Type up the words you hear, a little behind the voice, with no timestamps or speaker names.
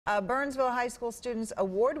A Burnsville High School student's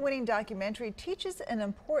award-winning documentary teaches an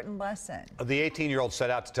important lesson. The 18-year-old set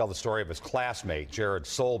out to tell the story of his classmate, Jared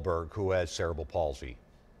Solberg, who has cerebral palsy.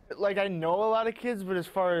 Like, I know a lot of kids, but as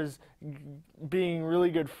far as being really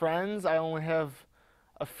good friends, I only have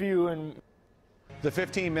a few. And the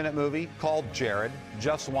 15-minute movie, called Jared,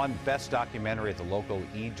 just won Best Documentary at the local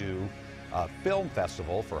EDU Film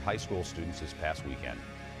Festival for high school students this past weekend.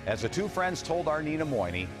 As the two friends told our Nina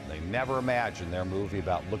Moini, they never imagined their movie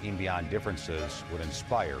about looking beyond differences would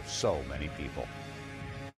inspire so many people.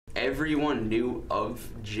 Everyone knew of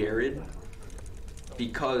Jared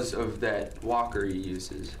because of that walker he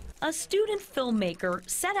uses. A student filmmaker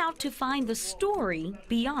set out to find the story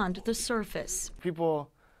beyond the surface. People,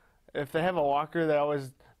 if they have a walker,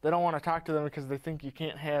 they don't want to talk to them because they think you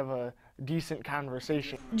can't have a decent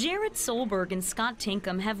conversation. Jared Solberg and Scott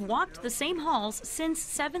Tinkham have walked the same halls since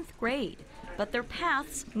 7th grade, but their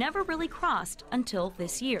paths never really crossed until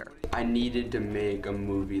this year. I needed to make a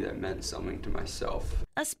movie that meant something to myself.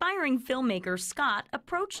 Aspiring filmmaker Scott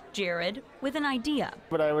approached Jared with an idea.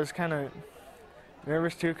 But I was kind of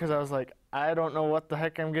nervous too because I was like, I don't know what the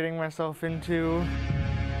heck I'm getting myself into.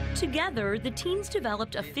 Together, the teens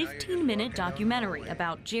developed a 15-minute documentary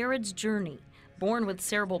about Jared's journey. Born with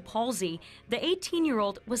cerebral palsy, the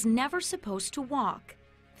 18-year-old was never supposed to walk.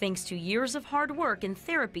 Thanks to years of hard work and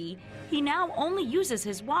therapy, he now only uses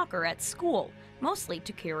his walker at school, mostly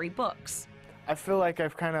to carry books. I feel like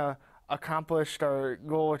I've kind of accomplished our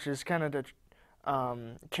goal, which is kind of to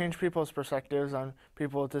change people's perspectives on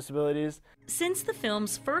people with disabilities. Since the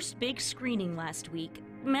film's first big screening last week,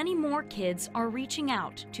 many more kids are reaching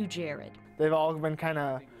out to Jared. They've all been kind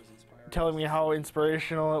of telling me how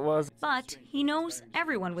inspirational it was. But he knows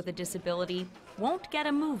everyone with a disability won't get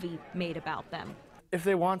a movie made about them. If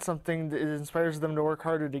they want something, it inspires them to work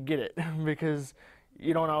harder to get it, because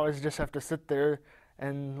you don't always just have to sit there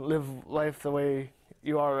and live life the way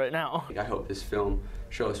you are right now. I hope this film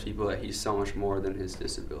shows people that he's so much more than his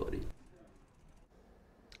disability.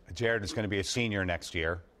 Jared is going to be a senior next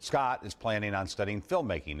year. Scott is planning on studying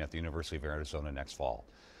filmmaking at the University of Arizona next fall.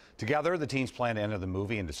 Together, the teens plan to enter the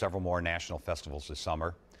movie into several more national festivals this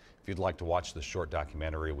summer. If you'd like to watch the short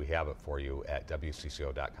documentary, we have it for you at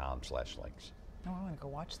WCCO.com/links. Oh, I want to go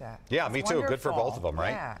watch that. Yeah, That's me too. wonderful. Good for both of them,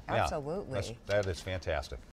 right? Yeah, absolutely. That is fantastic.